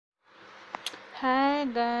Hi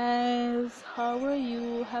guys, how are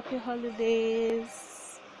you? Happy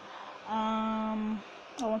holidays. I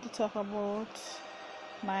want to talk about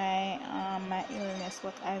my illness,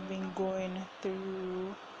 what I've been going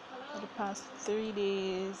through for the past 3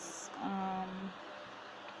 days.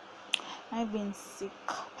 I've been sick,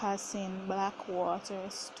 passing black water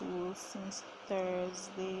stool since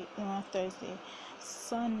Thursday,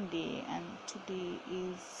 Sunday, and today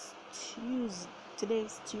is Tuesday. Today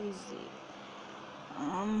is Tuesday.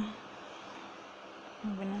 I've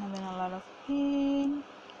been having a lot of pain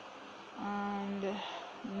and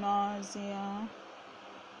nausea.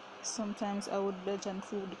 Sometimes I would belch and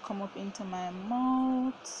food come up into my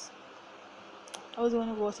mouth. I was going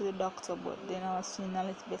to go to the doctor, but then I was feeling a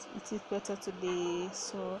little bit. It is better today,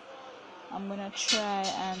 so I'm gonna try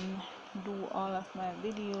and do all of my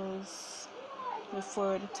videos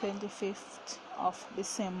before the 25th of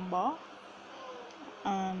December,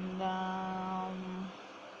 and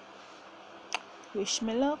wish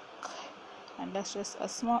me luck. And that's just a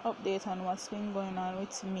small update on what's been going on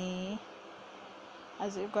with me.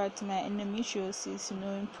 As regard to my endometriosis,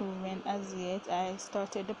 no improvement as yet. I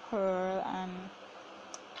started the pearl and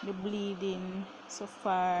the bleeding so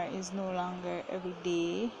far is no longer every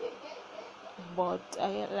day, but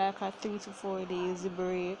I get like a 3 to 4 days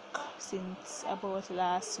break since about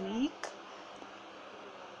last week,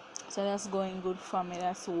 so that's going good for me.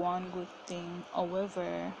 That's one good thing.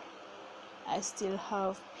 However, I still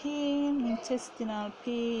have pain, intestinal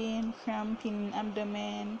pain, cramping in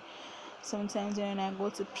abdomen. Sometimes when I go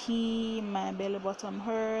to pee, my belly bottom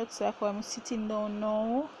hurts. Like when I'm sitting down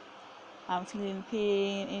now, I'm feeling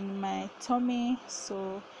pain in my tummy.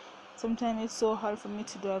 So sometimes it's so hard for me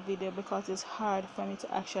to do a video because it's hard for me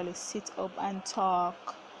to actually sit up and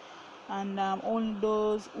talk. And only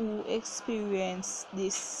those who experience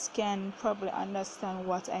this can probably understand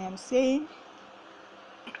what I am saying.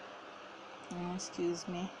 Excuse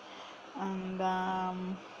me. And Because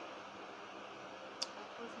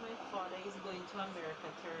my father is going to America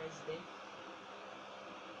Thursday.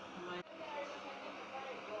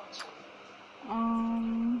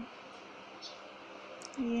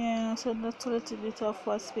 Yeah, so that's a little bit of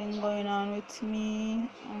what's been going on with me.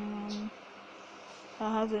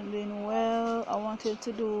 I haven't been well. I wanted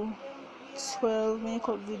to do 12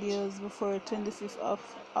 makeup videos before 25th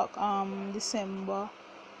of December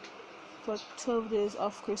for 12 days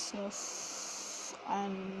of Christmas,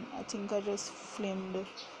 and I think I just filmed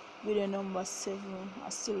video number 7. I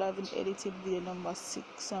still haven't edited video number 6,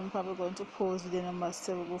 so I'm probably going to post video number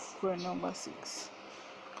 7 before number 6,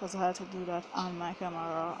 because I had to do that on my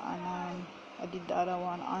camera, and I did the other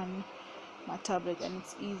one on my tablet, and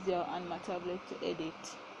it's easier on my tablet to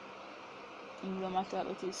edit, even though my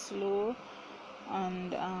tablet is slow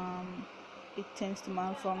and it tends to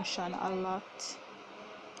malfunction a lot.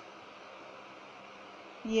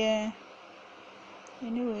 Yeah,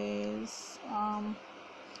 anyways,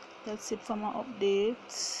 that's it for my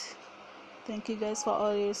update. Thank you guys for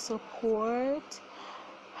all your support.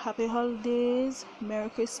 Happy holidays, Merry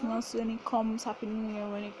Christmas when it comes, Happy New Year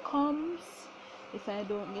when it comes. If I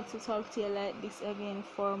don't get to talk to you like this again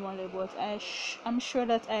formally, but I'm sure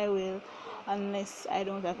that I will, unless I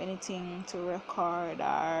don't have anything to record or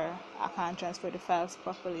I can't transfer the files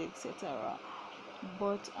properly, etc.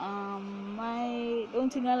 But my the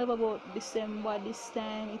only thing I love about December this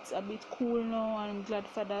time, it's a bit cool now, and I'm glad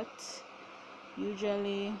for that.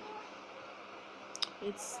 Usually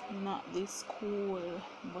it's not this cool,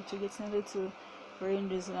 but you're getting a little rain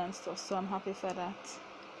drizzle and stuff, so I'm happy for that.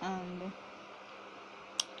 And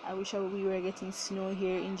I wish we were getting snow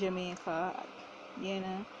here in Jamaica.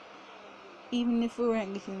 Even if we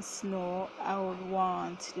weren't getting snow, I would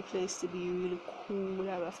want the place to be really cool.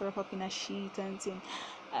 I would wrap up in a sheet and thing.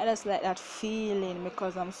 I just like that feeling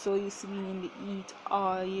because I'm so used to being in the heat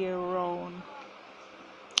all year round.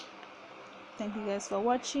 Thank you guys for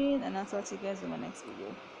watching, and I'll talk to you guys in my next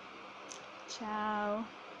video. Ciao.